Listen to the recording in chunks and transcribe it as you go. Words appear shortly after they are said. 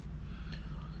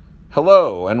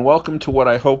Hello, and welcome to what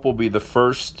I hope will be the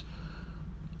first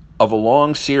of a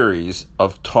long series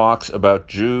of talks about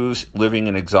Jews living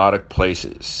in exotic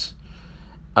places.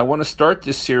 I want to start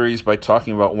this series by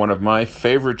talking about one of my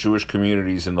favorite Jewish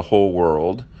communities in the whole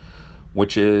world,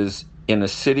 which is in a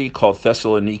city called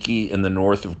Thessaloniki in the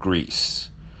north of Greece.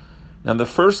 Now, the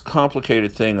first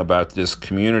complicated thing about this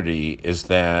community is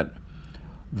that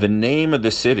the name of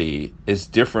the city is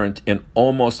different in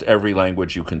almost every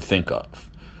language you can think of.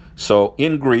 So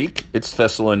in Greek, it's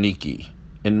Thessaloniki.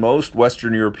 In most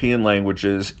Western European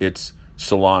languages, it's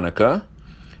Salonika.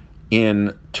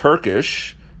 In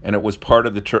Turkish, and it was part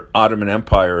of the Ottoman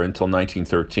Empire until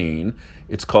 1913,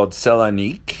 it's called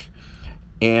Selanik.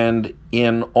 And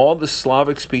in all the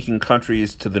Slavic-speaking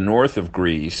countries to the north of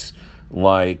Greece,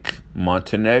 like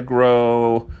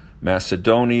Montenegro,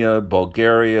 Macedonia,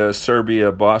 Bulgaria,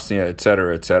 Serbia, Bosnia,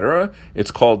 etc., it's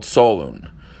called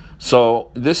Solun. So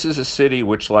this is a city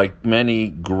which, like many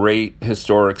great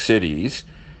historic cities,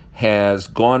 has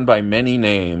gone by many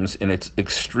names in its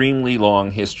extremely long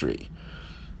history.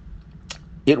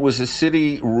 It was a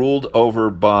city ruled over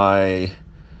by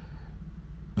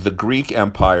the Greek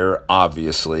Empire,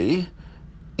 obviously,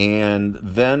 and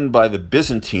then by the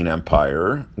Byzantine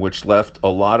Empire, which left a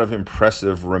lot of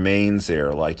impressive remains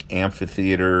there, like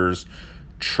amphitheaters,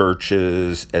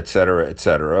 churches,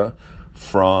 etc.,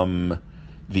 from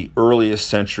the earliest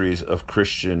centuries of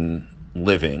Christian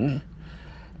living.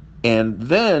 And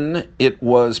then it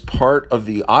was part of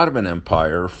the Ottoman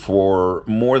Empire for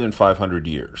more than 500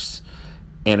 years.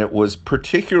 And it was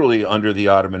particularly under the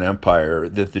Ottoman Empire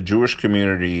that the Jewish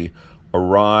community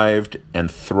arrived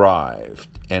and thrived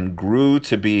and grew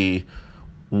to be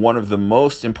one of the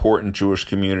most important Jewish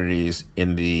communities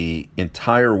in the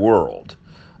entire world.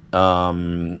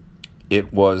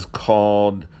 It was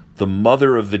called the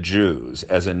Mother of the Jews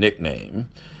as a nickname,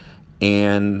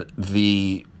 and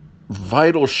the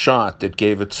vital shot that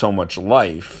gave it so much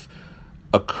life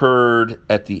occurred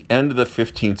at the end of the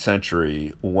 15th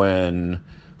century when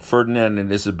Ferdinand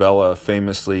and Isabella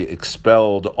famously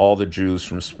expelled all the Jews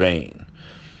from Spain.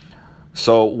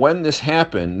 So when this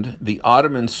happened, the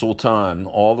Ottoman Sultan,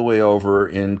 all the way over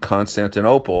in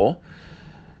Constantinople,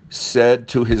 said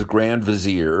to his Grand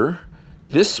Vizier,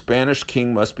 "This Spanish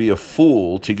king must be a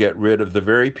fool to get rid of the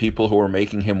very people who are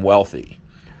making him wealthy.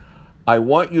 I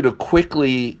want you to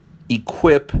quickly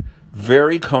equip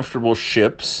very comfortable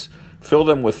ships, fill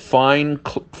them with fine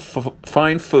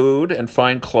food and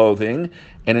fine clothing,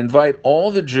 and invite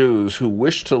all the Jews who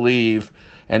wish to leave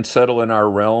and settle in our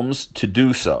realms to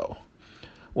do so."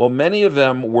 Well, many of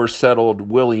them were settled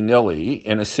willy-nilly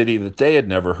in a city that they had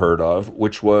never heard of,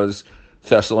 which was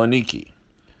Thessaloniki.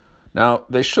 Now,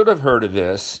 they should have heard of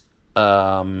this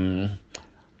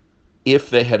if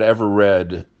they had ever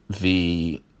read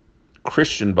the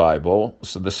Christian Bible,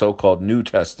 so the so-called New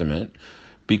Testament,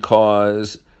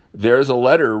 because there's a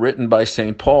letter written by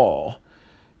St. Paul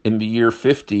in the year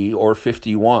 50 or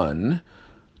 51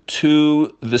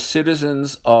 to the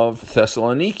citizens of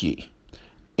Thessaloniki.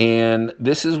 And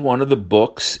this is one of the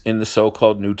books in the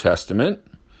so-called New Testament.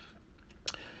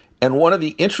 And one of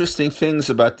the interesting things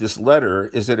about this letter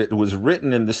is that it was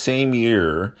written in the same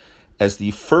year as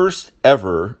the first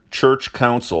ever church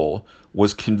council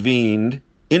was convened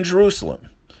in Jerusalem.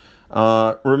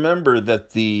 Remember that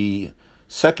the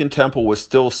Second Temple was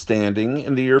still standing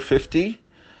in the year 50,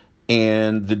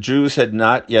 and the Jews had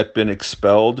not yet been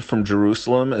expelled from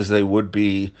Jerusalem as they would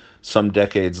be some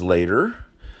decades later.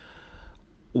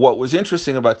 What was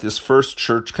interesting about this first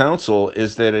church council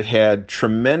is that it had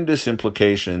tremendous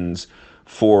implications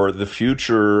for the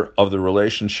future of the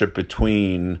relationship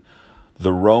between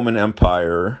the Roman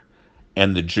Empire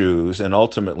and the Jews, and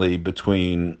ultimately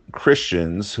between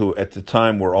Christians, who at the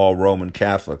time were all Roman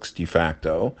Catholics de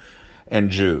facto, and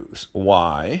Jews.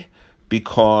 Why?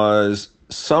 Because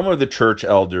some of the church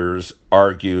elders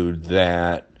argued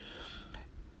that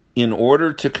in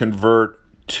order to convert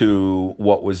to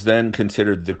what was then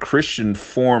considered the Christian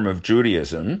form of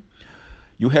Judaism,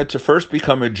 you had to first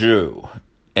become a Jew,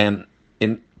 and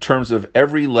in terms of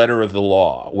every letter of the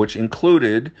law, which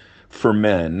included, for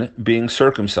men, being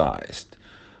circumcised.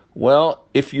 Well,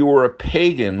 if you were a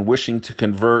pagan wishing to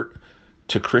convert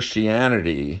to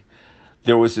Christianity,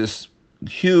 there was this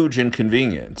huge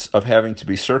inconvenience of having to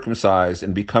be circumcised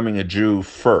and becoming a Jew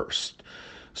first.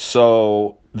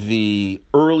 So the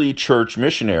early church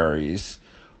missionaries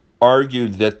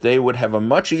argued that they would have a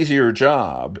much easier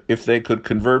job if they could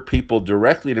convert people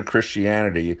directly to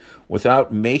Christianity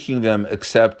without making them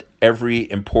accept every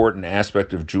important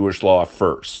aspect of Jewish law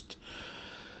first.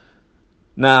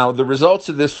 Now, the results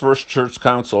of this first church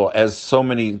council, as so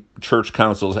many church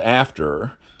councils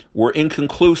after, were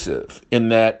inconclusive in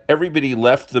that everybody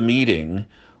left the meeting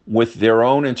with their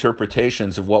own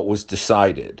interpretations of what was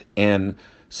decided. And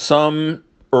some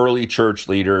early church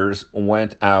leaders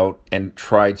went out and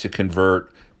tried to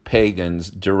convert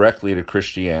pagans directly to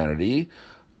Christianity.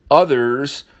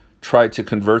 Others tried to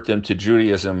convert them to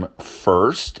Judaism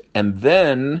first, and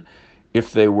then,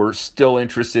 if they were still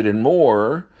interested in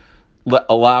more,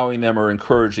 allowing them or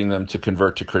encouraging them to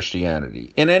convert to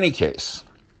Christianity. In any case,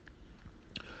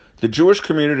 the Jewish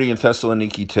community in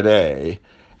Thessaloniki today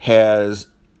has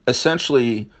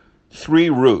essentially three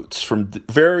roots from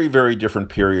very, very different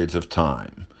periods of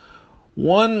time.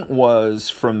 One was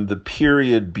from the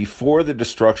period before the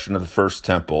destruction of the first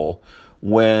temple,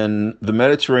 when the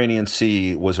Mediterranean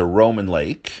Sea was a Roman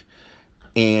lake,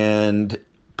 and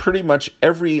pretty much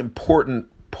every important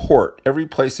port, every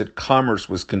place that commerce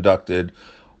was conducted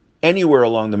anywhere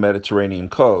along the Mediterranean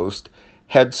coast,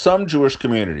 had some Jewish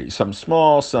community, some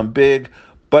small, some big,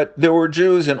 but there were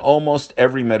Jews in almost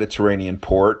every Mediterranean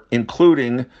port,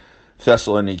 including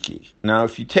Thessaloniki. Now,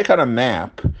 if you take out a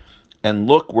map and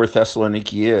look where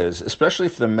Thessaloniki is, especially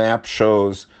if the map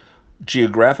shows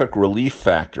geographic relief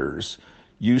factors,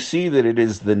 you see that it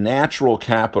is the natural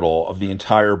capital of the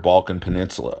entire Balkan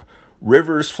Peninsula.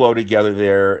 Rivers flow together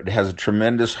there. It has a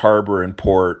tremendous harbor and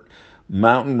port.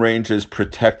 Mountain ranges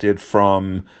protected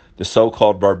from the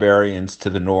so-called barbarians to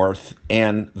the north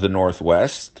and the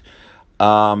northwest.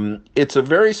 It's a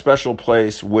very special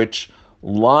place, which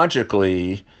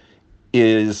logically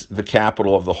is the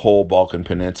capital of the whole Balkan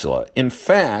Peninsula. In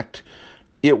fact,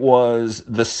 it was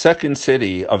the second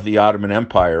city of the Ottoman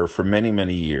Empire for many,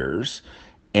 many years.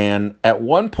 And at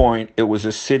one point, it was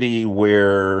a city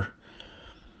where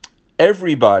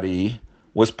everybody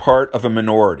was part of a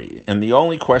minority. And the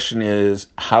only question is,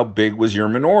 how big was your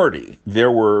minority?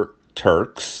 There were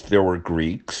Turks, there were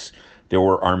Greeks, there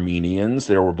were Armenians,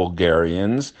 there were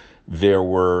Bulgarians, there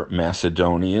were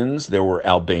Macedonians, there were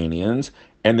Albanians,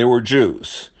 and there were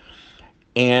Jews.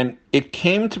 And it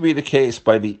came to be the case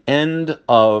by the end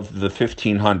of the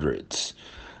 1500s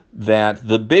that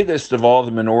the biggest of all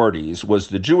the minorities was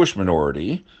the Jewish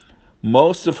minority,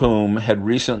 most of whom had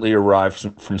recently arrived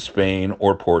from Spain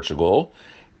or Portugal,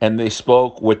 and they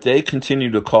spoke what they continue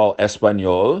to call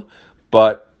Espanol,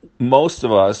 but most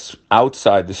of us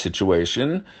outside the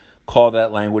situation call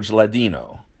that language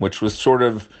Ladino, which was sort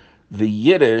of the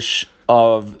Yiddish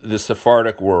of the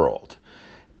Sephardic world.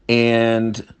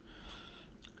 And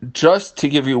just to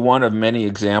give you one of many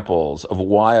examples of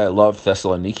why I love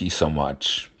Thessaloniki so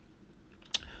much,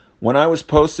 when I was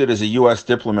posted as a U.S.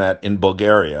 diplomat in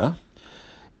Bulgaria,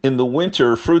 in the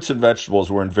winter, fruits and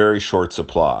vegetables were in very short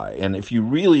supply. And if you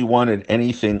really wanted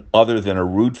anything other than a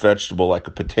root vegetable like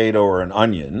a potato or an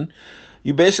onion,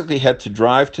 you basically had to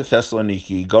drive to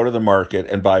Thessaloniki, go to the market,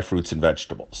 and buy fruits and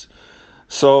vegetables.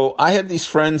 So I had these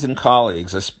friends and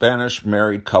colleagues, a Spanish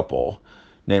married couple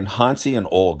named Hansi and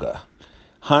Olga.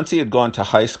 Hansi had gone to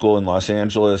high school in Los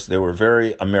Angeles. They were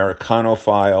very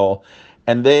Americanophile.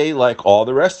 And they, like all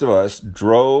the rest of us,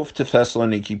 drove to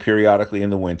Thessaloniki periodically in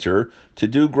the winter to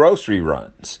do grocery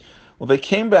runs. Well, they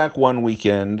came back one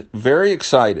weekend very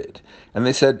excited. And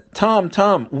they said,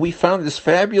 Tom, we found this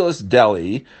fabulous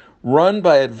deli run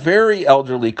by a very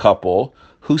elderly couple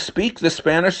who speak the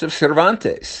Spanish of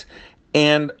Cervantes.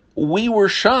 And we were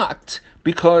shocked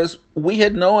because we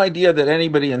had no idea that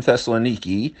anybody in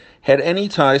Thessaloniki had any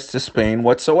ties to Spain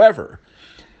whatsoever.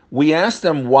 We asked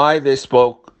them why they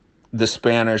spoke the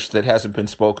Spanish that hasn't been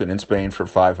spoken in Spain for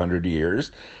 500 years.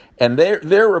 And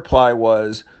their reply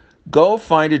was, go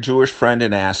find a Jewish friend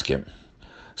and ask him.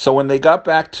 So when they got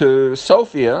back to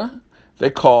Sofia, they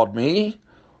called me.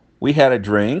 We had a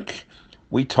drink.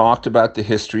 We talked about the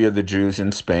history of the Jews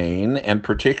in Spain, and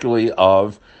particularly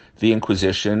of the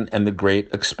Inquisition and the Great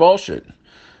Expulsion.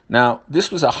 Now,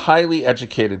 this was a highly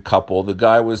educated couple. The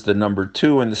guy was the number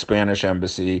 2 in the Spanish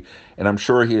embassy, and I'm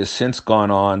sure he has since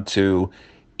gone on to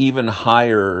even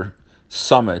higher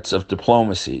summits of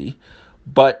diplomacy.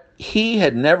 But he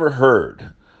had never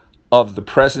heard of the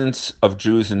presence of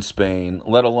Jews in Spain,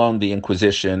 let alone the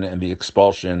Inquisition and the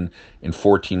expulsion in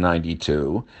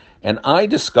 1492. And I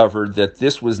discovered that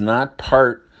this was not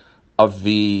part of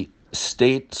the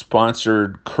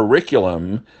state-sponsored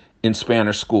curriculum in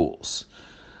Spanish schools.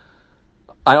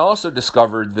 I also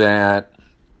discovered that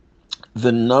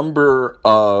the number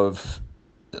of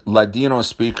Ladino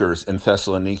speakers in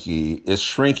Thessaloniki is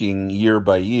shrinking year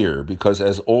by year because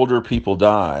as older people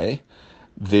die,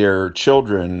 their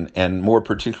children, and more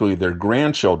particularly their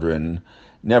grandchildren,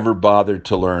 never bothered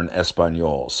to learn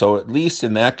Espanol. So at least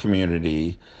in that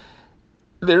community,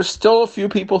 there's still a few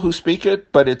people who speak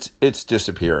it, but it's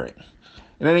disappearing.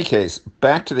 In any case,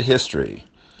 back to the history.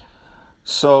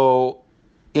 So,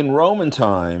 in Roman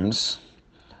times,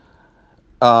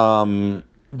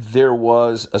 there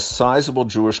was a sizable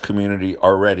Jewish community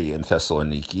already in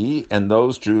Thessaloniki, and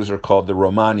those Jews are called the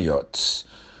Romaniots,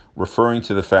 referring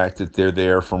to the fact that they're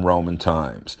there from Roman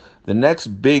times. The next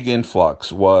big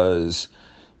influx was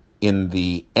in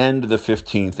the end of the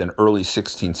 15th and early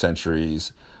 16th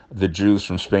centuries, the Jews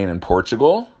from Spain and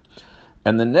Portugal.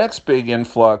 And the next big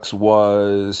influx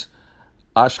was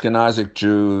Ashkenazic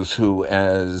Jews who,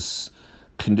 as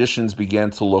conditions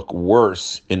began to look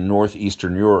worse in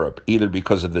northeastern Europe, either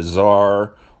because of the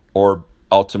Tsar or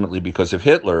ultimately because of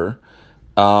Hitler,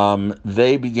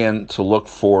 they began to look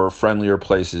for friendlier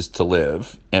places to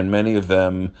live, and many of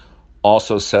them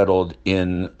also settled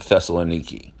in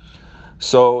Thessaloniki.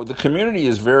 So the community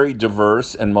is very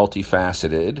diverse and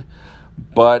multifaceted,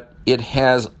 but it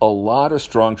has a lot of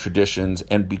strong traditions,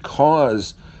 and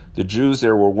because the Jews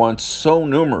there were once so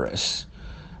numerous,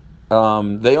 they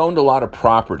owned a lot of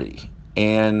property,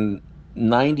 and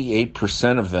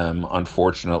 98% of them,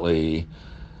 unfortunately,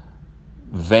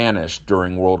 vanished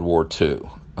during World War II.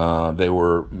 They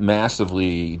were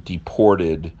massively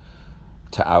deported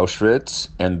to Auschwitz,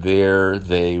 and there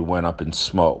they went up in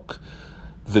smoke.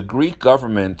 The Greek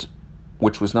government,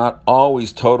 which was not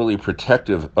always totally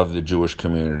protective of the Jewish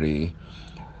community,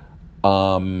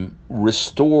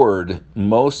 restored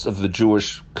most of the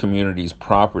Jewish community's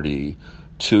property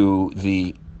to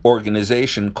the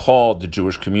organization called the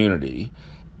Jewish Community,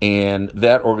 and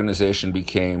that organization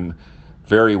became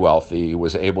very wealthy,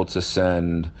 was able to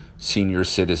send senior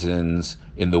citizens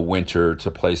in the winter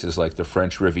to places like the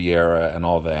French Riviera and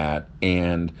all that,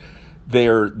 and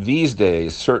they're these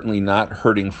days certainly not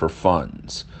hurting for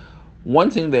funds.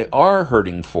 One thing they are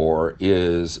hurting for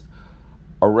is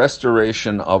a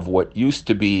restoration of what used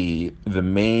to be the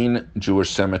main Jewish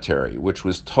cemetery, which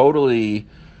was totally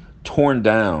torn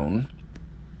down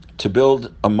to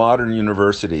build a modern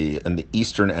university in the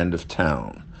eastern end of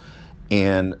town.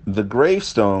 And the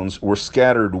gravestones were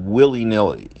scattered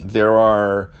willy-nilly. There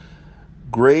are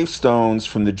gravestones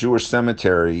from the Jewish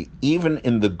cemetery even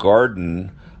in the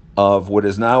garden of what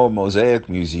is now a mosaic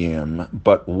museum,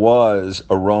 but was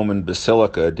a Roman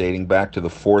basilica dating back to the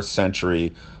 4th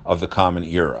century of the Common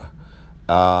Era.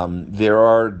 There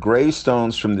are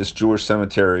gravestones from this Jewish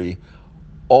cemetery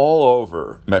all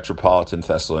over metropolitan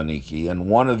Thessaloniki, and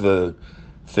one of the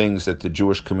things that the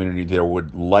Jewish community there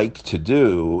would like to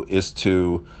do is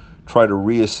to try to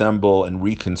reassemble and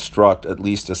reconstruct at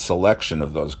least a selection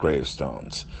of those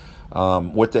gravestones.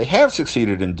 What they have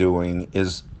succeeded in doing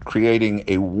is creating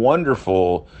a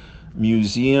wonderful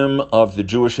museum of the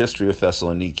Jewish history of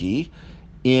Thessaloniki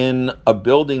in a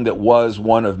building that was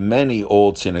one of many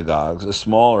old synagogues, a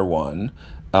smaller one.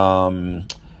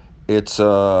 It's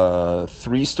a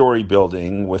 3-story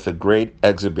building with a great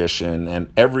exhibition,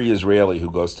 and every Israeli who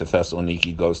goes to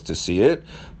Thessaloniki goes to see it,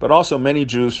 but also many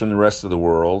Jews from the rest of the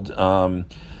world.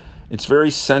 It's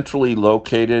very centrally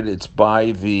located. It's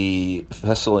by the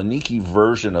Thessaloniki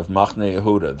version of Machne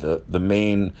Yehuda, the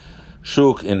main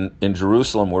shuk in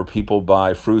Jerusalem where people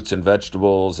buy fruits and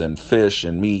vegetables and fish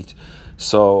and meat.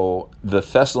 So the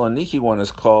Thessaloniki one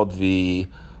is called the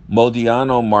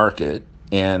Modiano Market,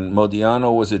 and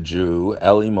Modiano was a Jew,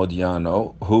 Eli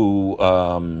Modiano, who,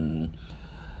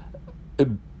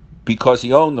 because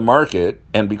he owned the market,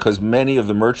 and because many of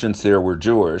the merchants there were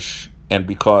Jewish, and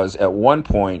because at one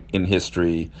point in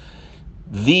history,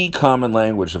 the common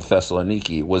language of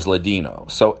Thessaloniki was Ladino.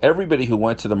 So everybody who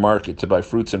went to the market to buy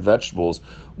fruits and vegetables,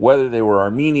 whether they were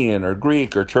Armenian or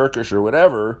Greek or Turkish or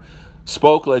whatever,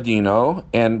 spoke Ladino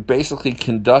and basically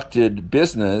conducted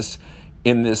business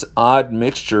in this odd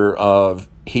mixture of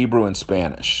Hebrew and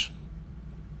Spanish.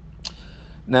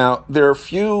 Now, there are a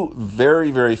few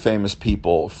very, very famous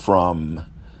people from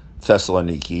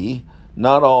Thessaloniki,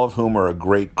 not all of whom are a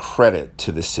great credit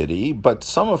to the city, but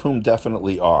some of whom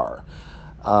definitely are.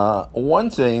 One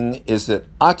thing is that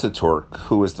Ataturk,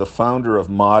 who is the founder of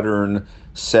modern,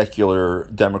 secular,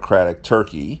 democratic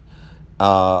Turkey,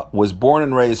 was born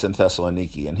and raised in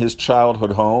Thessaloniki, and his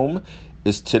childhood home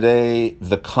is today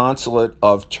the Consulate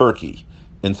of Turkey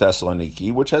in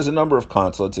Thessaloniki, which has a number of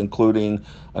consulates, including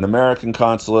an American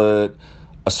consulate,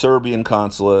 a Serbian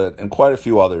consulate, and quite a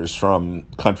few others from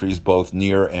countries both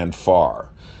near and far.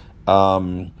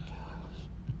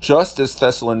 Just as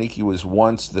Thessaloniki was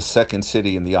once the second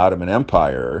city in the Ottoman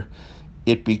Empire,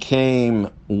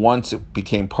 once it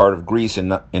became part of Greece in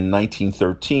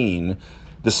 1913,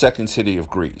 the second city of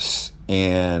Greece.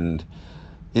 And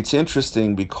it's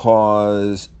interesting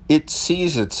because it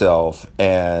sees itself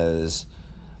as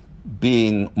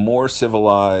being more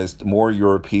civilized, more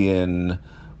European,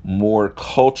 more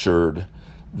cultured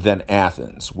than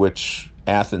Athens, which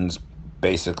Athens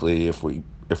basically, if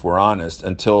we're honest,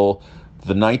 until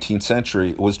the 19th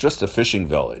century was just a fishing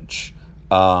village.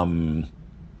 Um,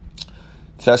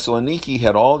 Thessaloniki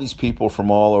had all these people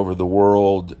from all over the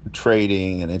world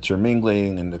trading and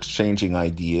intermingling and exchanging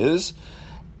ideas.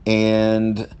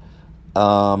 And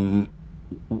um,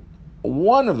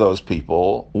 one of those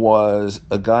people was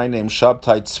a guy named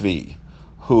Shabtai Tzvi,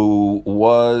 who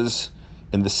was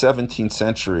in the 17th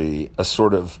century a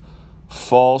sort of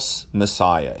false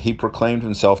messiah. He proclaimed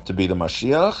himself to be the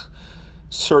Mashiach.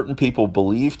 Certain people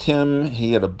believed him.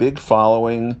 He had a big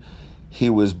following. He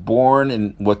was born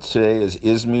in what today is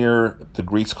Izmir. The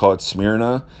Greeks call it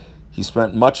Smyrna. He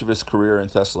spent much of his career in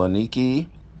Thessaloniki,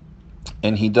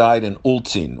 and he died in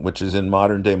Ulcin, which is in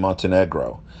modern-day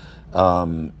Montenegro.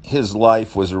 His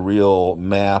life was a real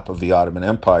map of the Ottoman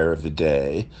Empire of the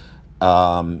day.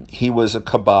 He was a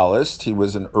Kabbalist. He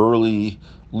was an early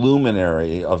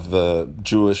luminary of the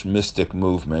Jewish mystic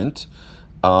movement.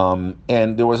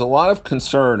 And there was a lot of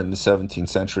concern in the 17th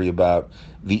century about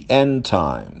the end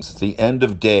times, the end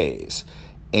of days.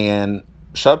 And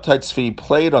Shabtai Tzvi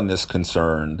played on this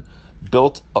concern,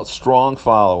 built a strong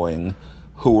following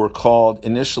who were called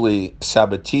initially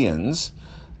Sabbateans.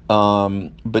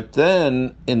 But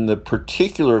then in the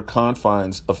particular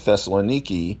confines of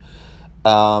Thessaloniki,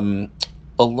 a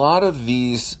lot of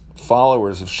these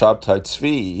followers of Shabtai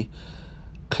Tzvi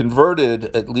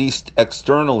converted, at least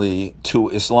externally, to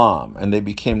Islam, and they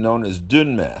became known as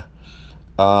Dunme.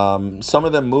 Some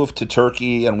of them moved to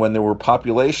Turkey, and when there were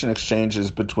population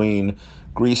exchanges between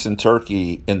Greece and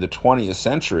Turkey in the 20th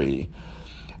century,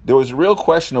 there was a real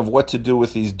question of what to do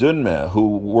with these Dunme,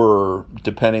 who were,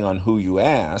 depending on who you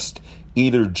asked,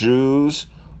 either Jews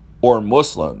or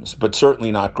Muslims, but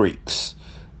certainly not Greeks.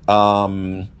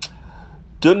 Dunme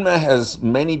has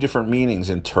many different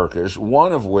meanings in Turkish,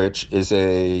 one of which is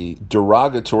a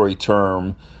derogatory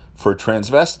term for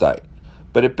transvestite.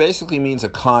 But it basically means a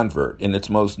convert in its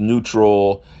most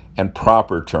neutral and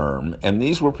proper term. And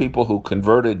these were people who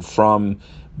converted from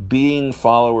being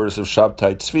followers of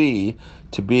Shabtai Tzvi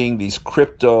to being these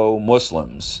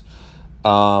crypto-Muslims.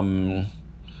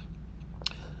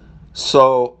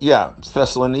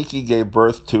 Thessaloniki gave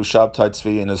birth to Shabtai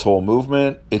Tzvi and his whole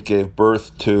movement. It gave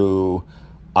birth to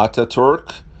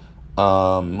Ataturk,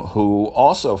 who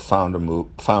also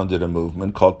founded a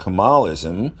movement called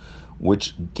Kemalism,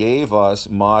 which gave us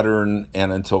modern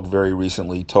and until very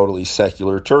recently totally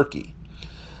secular Turkey.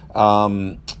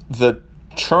 The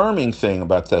charming thing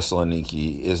about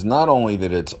Thessaloniki is not only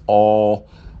that it's all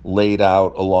laid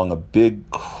out along a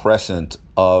big crescent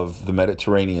of the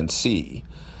Mediterranean Sea,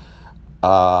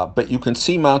 but you can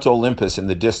see Mount Olympus in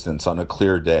the distance on a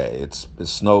clear day. It's a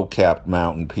snow-capped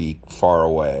mountain peak far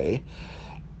away.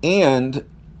 And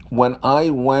when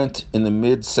I went in the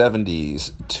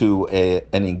mid-'70s to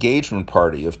an engagement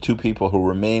party of two people who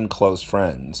remain close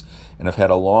friends and have had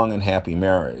a long and happy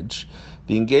marriage,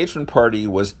 the engagement party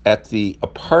was at the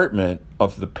apartment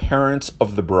of the parents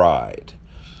of the bride.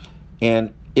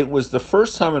 And it was the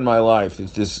first time in my life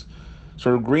that this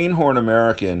sort of greenhorn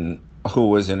American who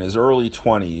was in his early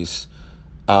 20s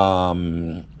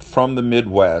from the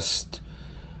Midwest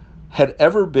had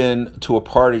ever been to a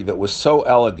party that was so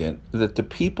elegant that the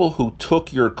people who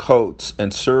took your coats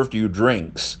and served you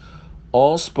drinks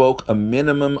all spoke a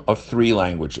minimum of 3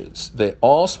 languages. They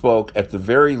all spoke, at the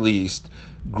very least,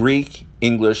 Greek,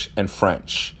 English, and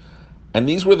French. And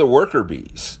these were the worker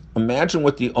bees. Imagine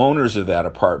what the owners of that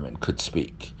apartment could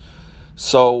speak.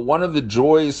 So one of the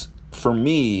joys for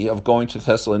me of going to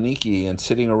Thessaloniki and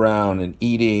sitting around and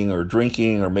eating or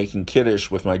drinking or making kiddush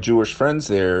with my Jewish friends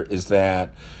there is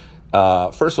that,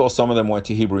 first of all, some of them went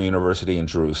to Hebrew University in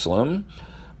Jerusalem.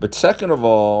 But second of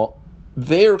all,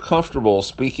 they're comfortable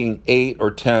speaking 8 or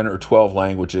 10 or 12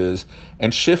 languages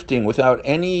and shifting without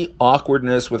any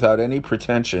awkwardness, without any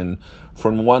pretension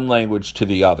from one language to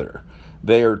the other.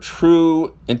 They are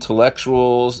true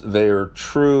intellectuals. They are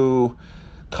true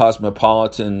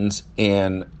cosmopolitans.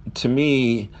 And to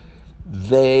me,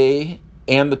 they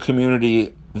and the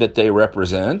community that they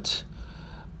represent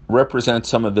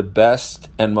some of the best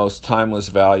and most timeless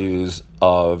values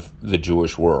of the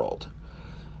Jewish world.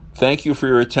 Thank you for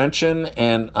your attention,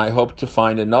 and I hope to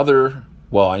find I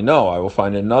know I will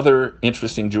find another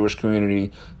interesting Jewish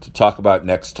community to talk about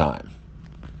next time.